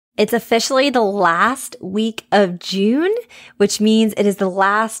It's officially the last week of June, which means it is the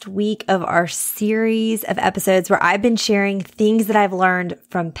last week of our series of episodes where I've been sharing things that I've learned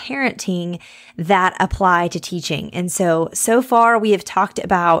from parenting that apply to teaching. And so far we have talked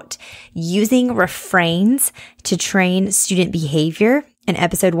about using refrains to train student behavior. In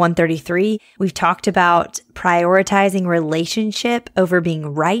episode 133, we've talked about prioritizing relationship over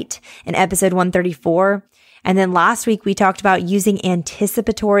being right in episode 134. And then last week, we talked about using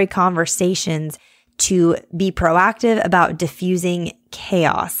anticipatory conversations to be proactive about diffusing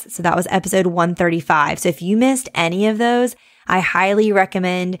chaos. So that was episode 135. So if you missed any of those, I highly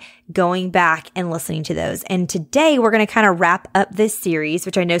recommend going back and listening to those. And today, we're going to kind of wrap up this series,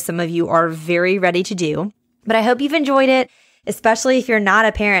 which I know some of you are very ready to do. But I hope you've enjoyed it. Especially if you're not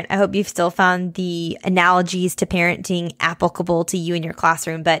a parent, I hope you've still found the analogies to parenting applicable to you in your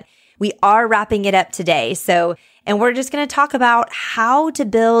classroom. But we are wrapping it up today. And we're just going to talk about how to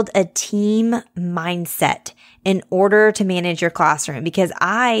build a team mindset in order to manage your classroom, because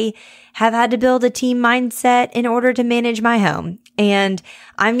I have had to build a team mindset in order to manage my home. And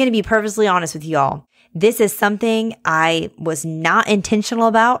I'm going to be perfectly honest with you all. This is something I was not intentional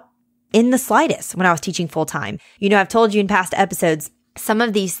about in the slightest when I was teaching full time. You know, I've told you in past episodes, some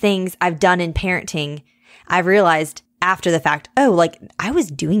of these things I've done in parenting, I've realized after the fact, I was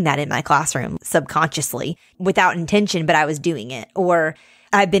doing that in my classroom subconsciously without intention, but I was doing it. Or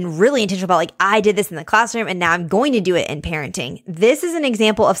I've been really intentional about I did this in the classroom and now I'm going to do it in parenting. This is an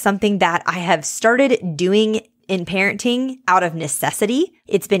example of something that I have started doing in parenting out of necessity.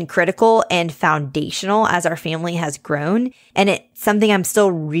 It's been critical and foundational as our family has grown. And it's something I'm still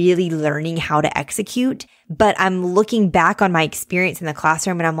really learning how to execute. But I'm looking back on my experience in the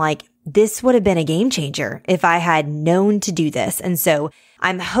classroom and I'm like, this would have been a game changer if I had known to do this. And so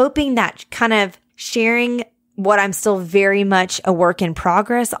I'm hoping that kind of sharing what I'm still very much a work in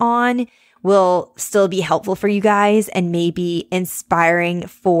progress on will still be helpful for you guys and maybe inspiring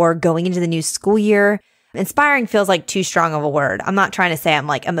for going into the new school year. Inspiring feels like too strong of a word. I'm not trying to say I'm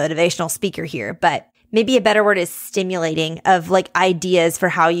like a motivational speaker here, but maybe a better word is stimulating of ideas for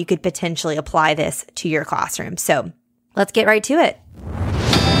how you could potentially apply this to your classroom. So let's get right to it.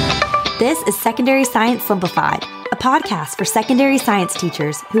 This is Secondary Science Simplified, a podcast for secondary science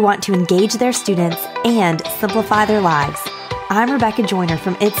teachers who want to engage their students and simplify their lives. I'm Rebecca Joyner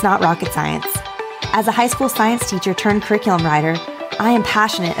from It's Not Rocket Science. As a high school science teacher turned curriculum writer, I am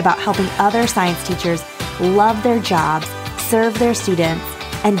passionate about helping other science teachers love their jobs, serve their students,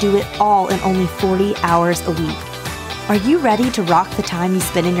 and do it all in only 40 hours a week. Are you ready to rock the time you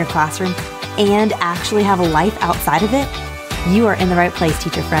spend in your classroom and actually have a life outside of it? You are in the right place,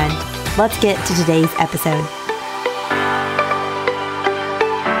 teacher friend. Let's get to today's episode.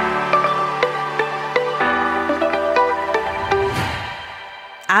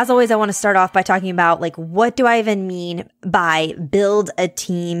 As always, I want to start off by talking about what do I even mean by build a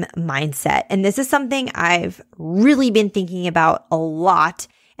team mindset? And this is something I've really been thinking about a lot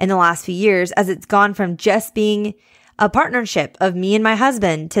in the last few years, as it's gone from just being a partnership of me and my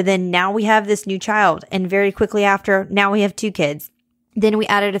husband to then now we have this new child. And very quickly after, now we have 2 kids. Then we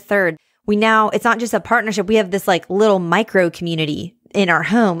added a third. It's not just a partnership. We have this little micro community in our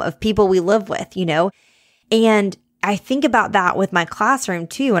home of people we live with, and I think about that with my classroom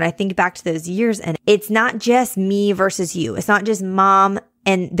too. And I think back to those years, and it's not just me versus you. It's not just mom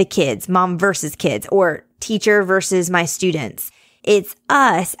and the kids, mom versus kids, or teacher versus my students. It's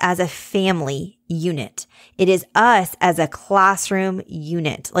us as a family unit. It is us as a classroom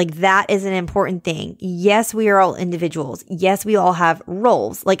unit. That is an important thing. Yes, we are all individuals. Yes, we all have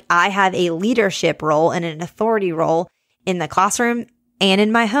roles. I have a leadership role and an authority role in the classroom and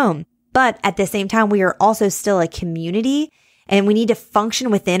in my home. But at the same time, we are also still a community, and we need to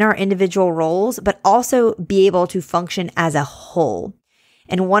function within our individual roles, but also be able to function as a whole.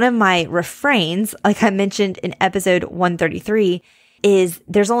 And one of my refrains, like I mentioned in episode 133, is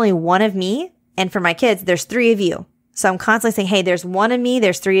there's only one of me. And for my kids, there's 3 of you. So I'm constantly saying, hey, there's one of me,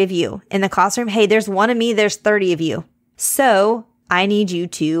 there's 3 of you. In the classroom, hey, there's one of me, there's 30 of you. So I need you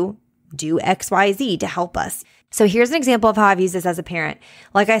to do X, Y, Z to help us. So here's an example of how I've used this as a parent.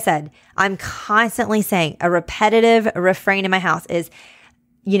 Like I said, I'm constantly saying a repetitive refrain in my house is,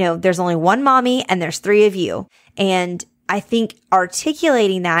 there's only one mommy and there's 3 of you. And I think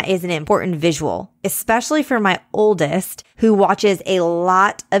articulating that is an important visual, especially for my oldest who watches a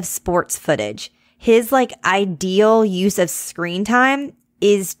lot of sports footage. His ideal use of screen time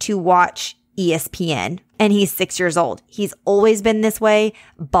is to watch ESPN, and he's 6 years old. He's always been this way.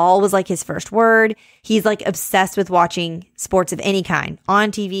 Ball was his first word. He's obsessed with watching sports of any kind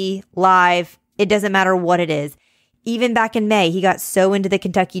on TV, live. It doesn't matter what it is. Even back in May, he got so into the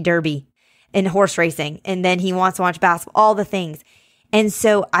Kentucky Derby and horse racing. And then he wants to watch basketball, all the things. And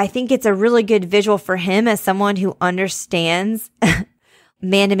so I think it's a really good visual for him as someone who understands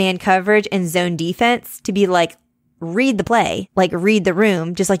man-to-man coverage and zone defense to be like, read the play, like read the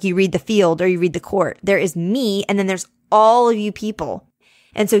room, just like you read the field or you read the court. There is me, and then there's all of you people.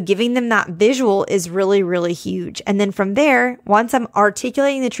 And so giving them that visual is really, really huge. And then from there, once I'm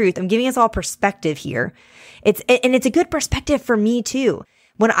articulating the truth, I'm giving us all perspective here. It's a good perspective for me too.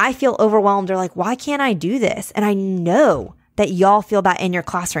 When I feel overwhelmed or like, why can't I do this? And I know that y'all feel that in your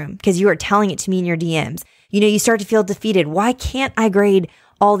classroom because you are telling it to me in your DMs. You start to feel defeated. Why can't I grade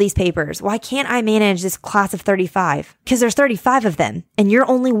all these papers? Why can't I manage this class of 35? Because there's 35 of them and you're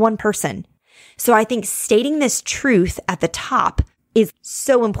only one person. So I think stating this truth at the top is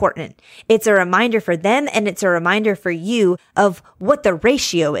so important. It's a reminder for them and it's a reminder for you of what the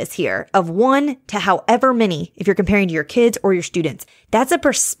ratio is here of 1 to however many, if you're comparing to your kids or your students. That's a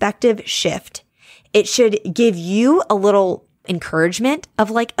perspective shift. It should give you a little encouragement of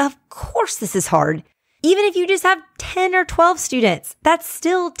like, of course this is hard. Even if you just have 10 or 12 students, that's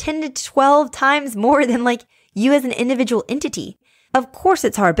still 10 to 12 times more than like you as an individual entity. Of course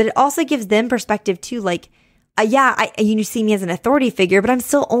it's hard, but it also gives them perspective too. Like, you see me as an authority figure, but I'm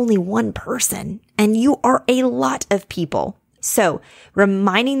still only one person and you are a lot of people. So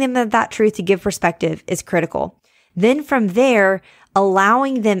reminding them of that truth to give perspective is critical. Then from there,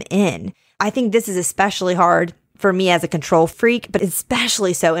 allowing them in. I think this is especially hard for me as a control freak, but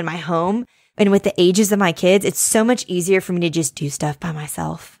especially so in my home and with the ages of my kids. It's so much easier for me to just do stuff by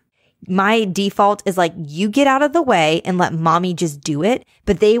myself. My default is like, you get out of the way and let mommy just do it,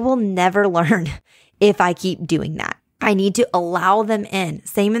 but they will never learn if I keep doing that. I need to allow them in.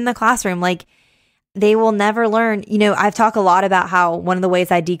 Same in the classroom. Like they will never learn. I've talked a lot about how one of the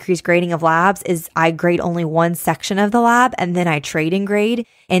ways I decrease grading of labs is I grade only one section of the lab and then I trade and grade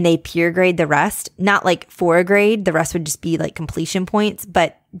and they peer grade the rest. Not like for a grade. The rest would just be like completion points,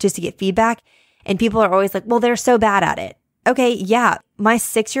 but just to get feedback. And people are always like, well, they're so bad at it. Okay, yeah. My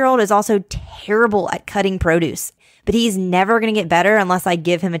 6-year-old is also terrible at cutting produce, but he's never going to get better unless I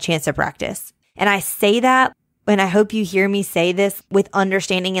give him a chance to practice. And I say that, and I hope you hear me say this with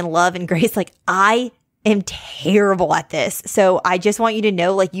understanding and love and grace. Like, I am terrible at this. So I just want you to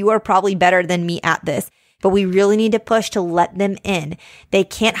know, like, you are probably better than me at this. But we really need to push to let them in. They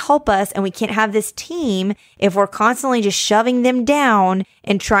can't help us, and we can't have this team if we're constantly just shoving them down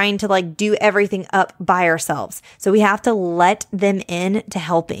and trying to like do everything up by ourselves. So we have to let them in to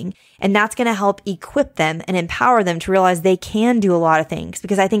helping. And that's going to help equip them and empower them to realize they can do a lot of things.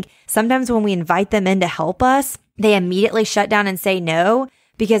 Because I think sometimes when we invite them in to help us, they immediately shut down and say no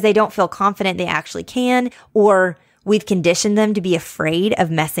because they don't feel confident they actually can, or we've conditioned them to be afraid of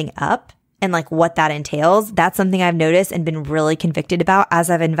messing up. And like what that entails, that's something I've noticed and been really convicted about as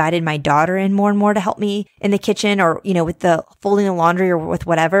I've invited my daughter in more and more to help me in the kitchen or, with the folding the laundry or with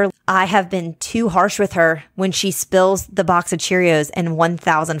whatever. I have been too harsh with her when she spills the box of Cheerios and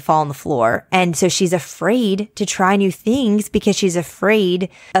 1,000 fall on the floor. And so she's afraid to try new things because she's afraid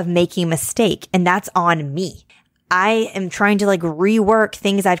of making a mistake. And that's on me. I am trying to like rework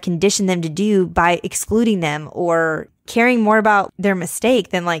things I've conditioned them to do by excluding them or caring more about their mistake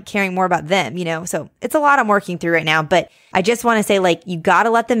than like caring more about them, So it's a lot I'm working through right now, but I just want to say like, you got to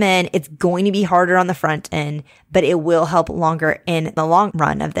let them in. It's going to be harder on the front end, but it will help longer in the long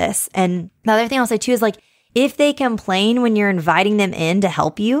run of this. And the other thing I'll say too is like, if they complain when you're inviting them in to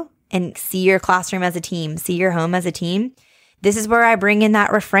help you and see your classroom as a team, see your home as a team, this is where I bring in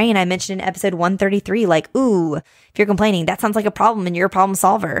that refrain I mentioned in episode 133, like, ooh, if you're complaining, that sounds like a problem and you're a problem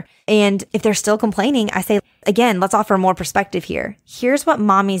solver. And if they're still complaining, I say, again, let's offer more perspective here. Here's what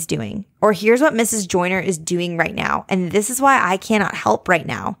mommy's doing, or here's what Mrs. Joyner is doing right now. And this is why I cannot help right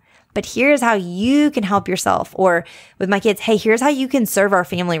now. But here's how you can help yourself. Or with my kids, hey, here's how you can serve our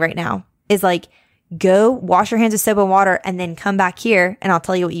family right now is like, go wash your hands with soap and water and then come back here and I'll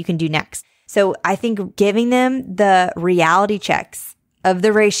tell you what you can do next. So I think giving them the reality checks of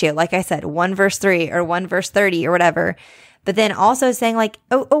the ratio, like I said, 1:3 or 1:30 or whatever, but then also saying like,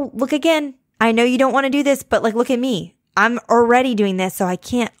 oh, look again. I know you don't want to do this, but like, look at me. I'm already doing this. So I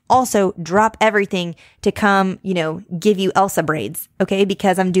can't also drop everything to come, give you Elsa braids. Okay.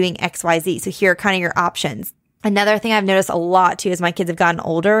 Because I'm doing X, Y, Z. So here are kind of your options. Another thing I've noticed a lot too, as my kids have gotten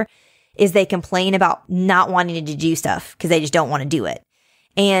older, is they complain about not wanting to do stuff because they just don't want to do it.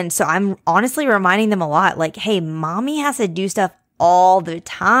 And so I'm honestly reminding them a lot like, hey, mommy has to do stuff all the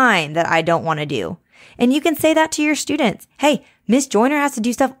time that I don't want to do. And you can say that to your students. Hey, Miss Joyner has to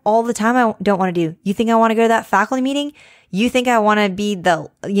do stuff all the time I don't want to do. You think I want to go to that faculty meeting? You think I want to be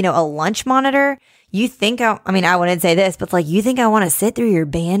a lunch monitor? you think, I wouldn't say this, but it's like, you think I want to sit through your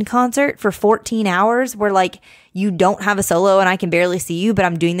band concert for 14 hours where like you don't have a solo and I can barely see you, but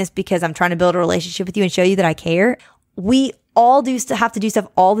I'm doing this because I'm trying to build a relationship with you and show you that I care. We all have to do stuff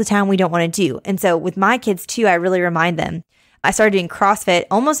all the time we don't want to do. And so with my kids too, I really remind them. I started doing CrossFit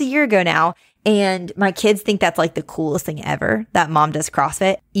almost a year ago now. And my kids think that's like the coolest thing ever, that mom does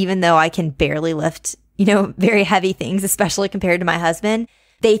CrossFit, even though I can barely lift, very heavy things, especially compared to my husband.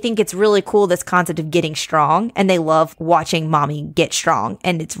 They think it's really cool, this concept of getting strong, and they love watching mommy get strong.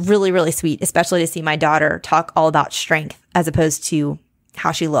 And it's really, really sweet, especially to see my daughter talk all about strength as opposed to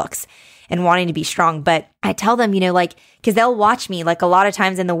how she looks and wanting to be strong. But I tell them, because they'll watch me like a lot of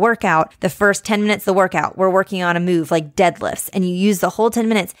times in the workout, the first 10 minutes of the workout, we're working on a move like deadlifts, and you use the whole 10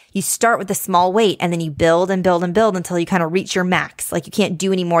 minutes. You start with a small weight and then you build and build and build until you kind of reach your max. Like you can't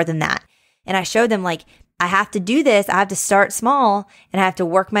do any more than that. And I show them like, I have to do this. I have to start small and I have to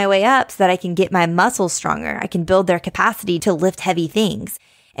work my way up so that I can get my muscles stronger. I can build their capacity to lift heavy things.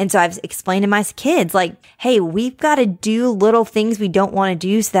 And so I've explained to my kids like, hey, we've got to do little things we don't want to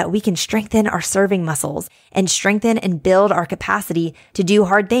do so that we can strengthen our serving muscles and strengthen and build our capacity to do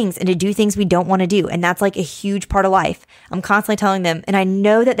hard things and to do things we don't want to do. And that's like a huge part of life. I'm constantly telling them, and I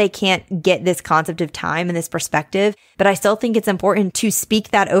know that they can't get this concept of time and this perspective, but I still think it's important to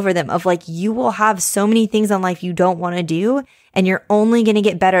speak that over them of like, you will have so many things in life you don't want to do, and you're only going to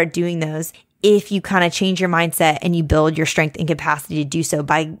get better at doing those if you kind of change your mindset and you build your strength and capacity to do so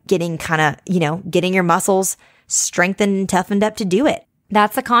by getting getting your muscles strengthened and toughened up to do it.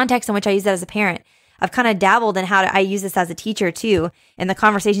 That's the context in which I use that as a parent. I've kind of dabbled in how I use this as a teacher too, and the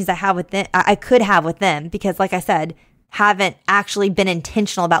conversations I have with them, I could have with them, because like I said, haven't actually been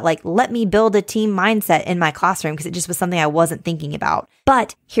intentional about like, let me build a team mindset in my classroom, because it just was something I wasn't thinking about.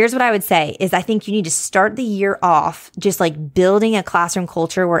 But here's what I would say is I think you need to start the year off just like building a classroom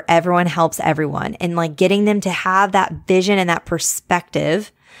culture where everyone helps everyone, and like getting them to have that vision and that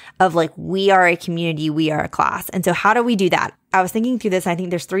perspective of like, we are a community, we are a class. And so how do we do that? I was thinking through this, and I think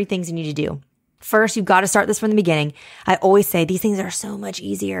there's 3 things you need to do. First, you've got to start this from the beginning. I always say these things are so much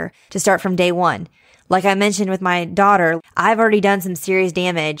easier to start from day one. Like I mentioned with my daughter, I've already done some serious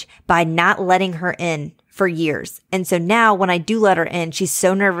damage by not letting her in for years. And so now when I do let her in, she's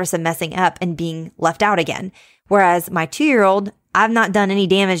so nervous of messing up and being left out again. Whereas my 2-year-old, I've not done any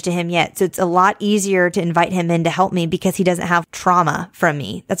damage to him yet. So it's a lot easier to invite him in to help me because he doesn't have trauma from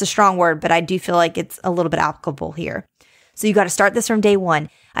me. That's a strong word, but I do feel like it's a little bit applicable here. So you got to start this from day one.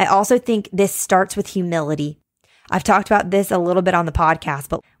 I also think this starts with humility. I've talked about this a little bit on the podcast,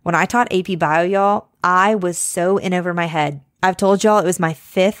 but when I taught AP Bio, y'all, I was so in over my head. I've told y'all it was my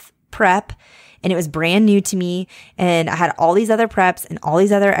 5th prep and it was brand new to me. And I had all these other preps and all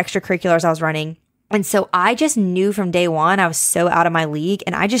these other extracurriculars I was running. And so I just knew from day one, I was so out of my league.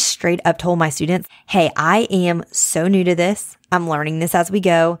 And I just straight up told my students, hey, I am so new to this. I'm learning this as we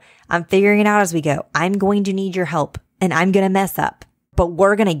go. I'm figuring it out as we go. I'm going to need your help and I'm going to mess up, but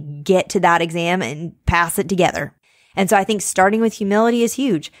we're going to get to that exam and pass it together. And so I think starting with humility is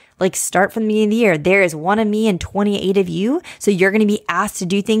huge. Like start from the beginning of the year. There is one of me and 28 of you. So you're going to be asked to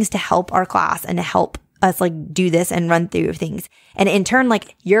do things to help our class and to help us like do this and run through things. And in turn,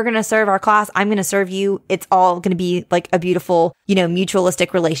 like you're going to serve our class. I'm going to serve you. It's all going to be like a beautiful,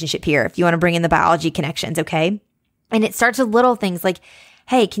 mutualistic relationship here. If you want to bring in the biology connections. Okay. And it starts with little things like,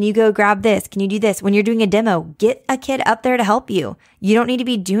 hey, can you go grab this? Can you do this? When you're doing a demo, get a kid up there to help you. You don't need to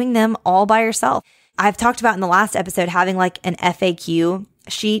be doing them all by yourself. I've talked about in the last episode having like an FAQ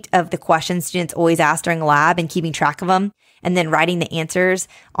sheet of the questions students always ask during a lab and keeping track of them, and then writing the answers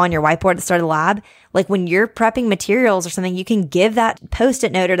on your whiteboard at the start of the lab. Like when you're prepping materials or something, you can give that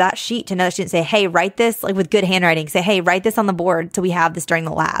Post-it note or that sheet to another student. Say, hey, write this, like with good handwriting. Say, hey, write this on the board so we have this during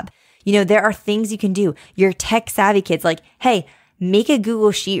the lab. There are things you can do. Your tech savvy kids, like, hey, make a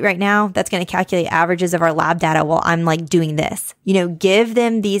Google sheet right now that's going to calculate averages of our lab data while I'm like doing this. Give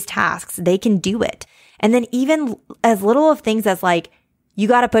them these tasks. They can do it. And then even as little of things as like, you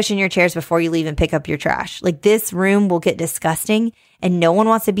got to push in your chairs before you leave and pick up your trash. Like this room will get disgusting and no one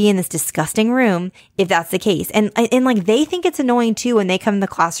wants to be in this disgusting room if that's the case. And like they think it's annoying too when they come in the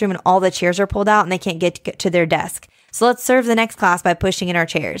classroom and all the chairs are pulled out and they can't get to their desk. So let's serve the next class by pushing in our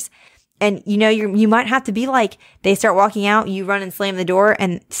chairs. And you might have to be like, they start walking out, you run and slam the door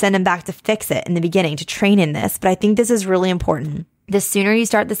and send them back to fix it in the beginning to train in this. But I think this is really important. The sooner you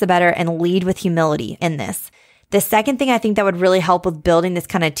start this, the better, and lead with humility in this. The second thing I think that would really help with building this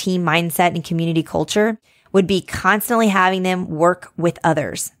kind of team mindset and community culture would be constantly having them work with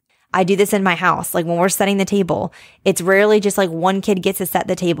others. I do this in my house. Like when we're setting the table, it's rarely just like one kid gets to set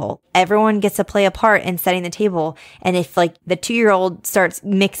the table. Everyone gets to play a part in setting the table. And if like the 2-year-old starts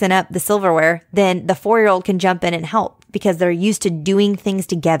mixing up the silverware, then the 4-year-old can jump in and help because they're used to doing things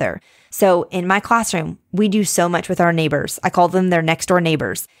together. So in my classroom, we do so much with our neighbors. I call them their next door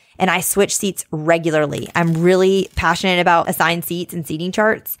neighbors. And I switch seats regularly. I'm really passionate about assigned seats and seating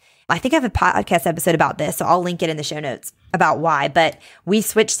charts. I think I have a podcast episode about this, so I'll link it in the show notes about why. But we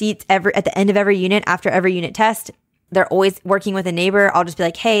switch seats at the end of every unit, after every unit test. They're always working with a neighbor. I'll just be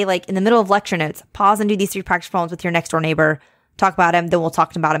like, hey, like in the middle of lecture notes, pause and do these 3 practice problems with your next door neighbor. Talk about them. Then we'll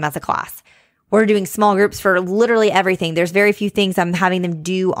talk about them as a class. We're doing small groups for literally everything. There's very few things I'm having them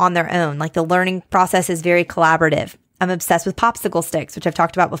do on their own. Like the learning process is very collaborative. I'm obsessed with popsicle sticks, which I've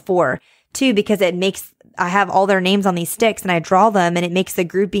talked about before too, because I have all their names on these sticks and I draw them and it makes the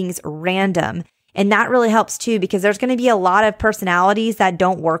groupings random. And that really helps too, because there's going to be a lot of personalities that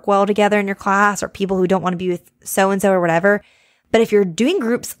don't work well together in your class or people who don't want to be with so-and-so or whatever. But if you're doing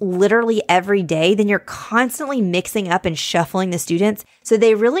groups literally every day, then you're constantly mixing up and shuffling the students. So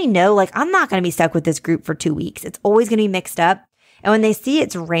they really know, like, I'm not going to be stuck with this group for 2 weeks. It's always going to be mixed up. And when they see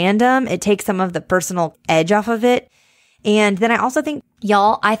it's random, it takes some of the personal edge off of it. And then I also think,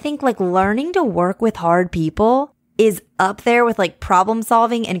 I think like learning to work with hard people is up there with like problem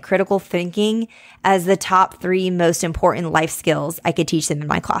solving and critical thinking as the top 3 most important life skills I could teach them in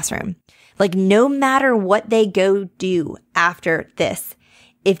my classroom. Like no matter what they go do after this,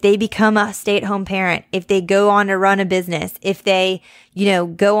 if they become a stay-at-home parent, if they go on to run a business, if they,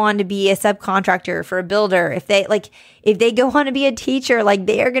 go on to be a subcontractor for a builder, if they go on to be a teacher, like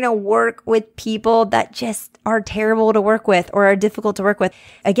they are going to work with people that just are terrible to work with or are difficult to work with.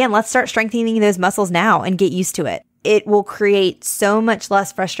 Again, let's start strengthening those muscles now and get used to it. It will create so much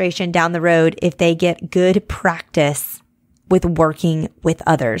less frustration down the road if they get good practice with working with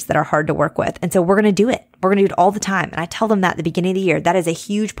others that are hard to work with. And so we're going to do it. We're going to do it all the time. And I tell them that at the beginning of the year. That is a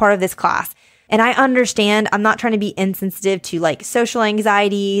huge part of this class. And I understand I'm not trying to be insensitive to like social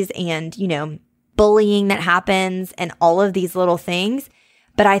anxieties and, bullying that happens and all of these little things.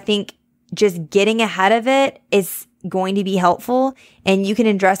 But I think just getting ahead of it is going to be helpful. And you can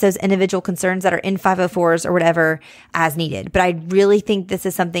address those individual concerns that are in 504s or whatever as needed. But I really think this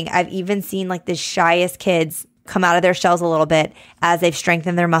is something I've even seen like the shyest kids come out of their shells a little bit as they've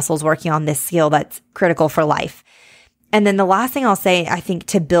strengthened their muscles working on this skill that's critical for life. And then the last thing I'll say, I think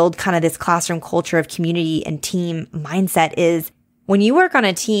to build kind of this classroom culture of community and team mindset is when you work on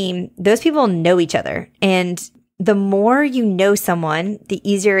a team, those people know each other. And the more you know someone, the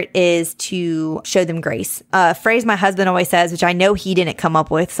easier it is to show them grace. A phrase my husband always says, which I know he didn't come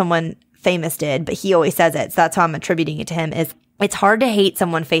up with, someone famous did, but he always says it. So that's how I'm attributing it to him is it's hard to hate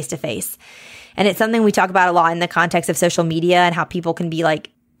someone face to face. And it's something we talk about a lot in the context of social media and how people can be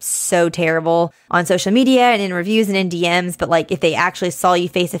like so terrible on social media and in reviews and in DMs. But like if they actually saw you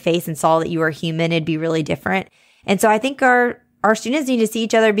face to face and saw that you were human, it'd be really different. And so I think our students need to see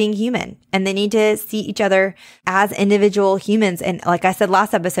each other being human and they need to see each other as individual humans. And like I said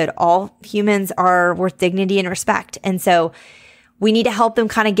last episode, all humans are worth dignity and respect. And so we need to help them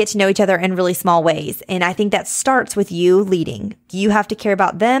kind of get to know each other in really small ways. And I think that starts with you leading. You have to care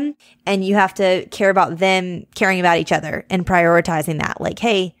about them and you have to care about them caring about each other and prioritizing that. Like,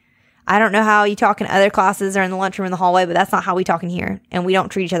 hey, I don't know how you talk in other classes or in the lunchroom in the hallway, but that's not how we talk in here. And we don't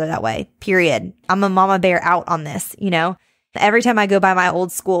treat each other that way, period. I'm a mama bear out on this, Every time I go by my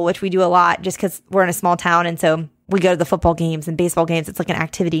old school, which we do a lot just because we're in a small town. And so we go to the football games and baseball games. It's like an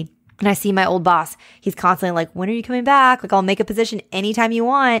activity. And I see my old boss, he's constantly like, when are you coming back? Like, I'll make a position anytime you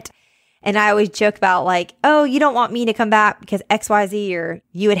want. And I always joke about like, oh, you don't want me to come back because XYZ or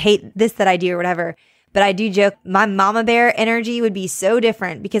you would hate this that I do or whatever. But I do joke, my mama bear energy would be so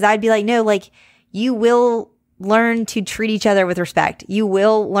different because I'd be like, no, like you will learn to treat each other with respect. You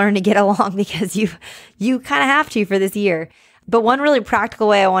will learn to get along because you kind of have to for this year. But one really practical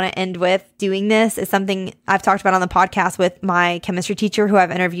way I want to end with doing this is something I've talked about on the podcast with my chemistry teacher who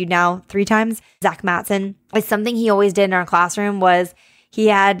I've interviewed now 3 times, Zach Matson. It's something he always did in our classroom was he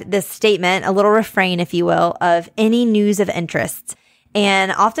had this statement, a little refrain, if you will, of any news of interest.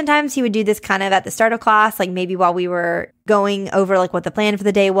 And oftentimes he would do this kind of at the start of class, like maybe while we were going over like what the plan for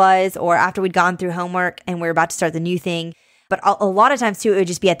the day was or after we'd gone through homework and we were about to start the new thing. But a lot of times too, it would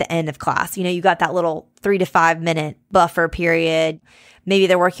just be at the end of class. You got that little 3 to 5 minute buffer period. Maybe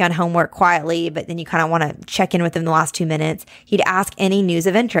they're working on homework quietly, but then you kind of want to check in with them the last 2 minutes. He'd ask any news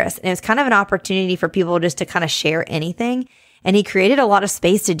of interest. And it was kind of an opportunity for people just to kind of share anything. And he created a lot of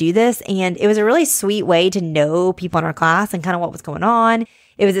space to do this. And it was a really sweet way to know people in our class and kind of what was going on.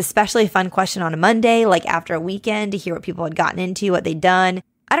 It was especially a fun question on a Monday, like after a weekend, to hear what people had gotten into, what they'd done.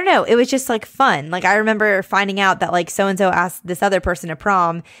 I don't know, it was just like fun. Like I remember finding out that like so-and-so asked this other person to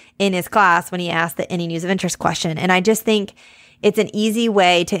prom in his class when he asked the any news of interest question. And I just think it's an easy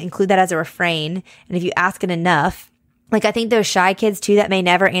way to include that as a refrain. And if you ask it enough, like I think those shy kids too that may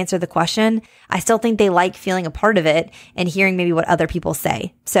never answer the question, I still think they like feeling a part of it and hearing maybe what other people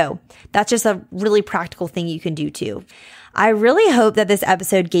say. So that's just a really practical thing you can do too. I really hope that this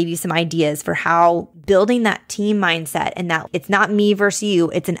episode gave you some ideas for how building that team mindset and that it's not me versus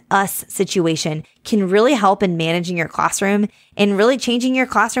you, it's an us situation can really help in managing your classroom and really changing your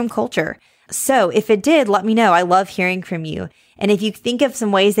classroom culture. So if it did, let me know. I love hearing from you. And if you think of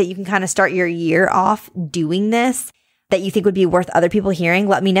some ways that you can kind of start your year off doing this that you think would be worth other people hearing,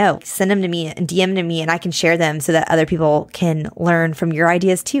 let me know. Send them to me and DM to me and I can share them so that other people can learn from your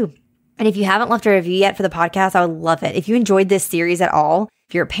ideas too. And if you haven't left a review yet for the podcast, I would love it. If you enjoyed this series at all,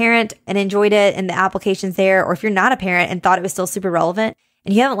 if you're a parent and enjoyed it and the applications there, or if you're not a parent and thought it was still super relevant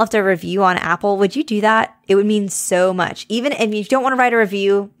and you haven't left a review on Apple, would you do that? It would mean so much. Even if you don't want to write a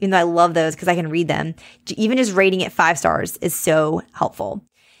review, even though I love those because I can read them, even just rating it 5 stars is so helpful.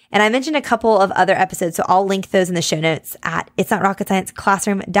 And I mentioned a couple of other episodes, so I'll link those in the show notes at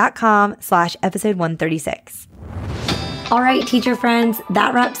itsnotrocketscienceclassroom.com/episode 136. All right, teacher friends,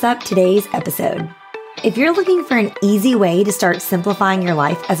 that wraps up today's episode. If you're looking for an easy way to start simplifying your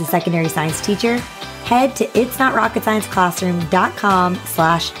life as a secondary science teacher, head to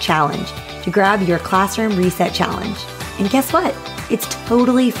itsnotrocketscienceclassroom.com/challenge to grab your classroom reset challenge. And guess what? It's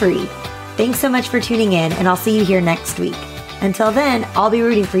totally free. Thanks so much for tuning in, and I'll see you here next week. Until then, I'll be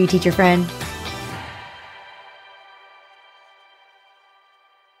rooting for you, teacher friend.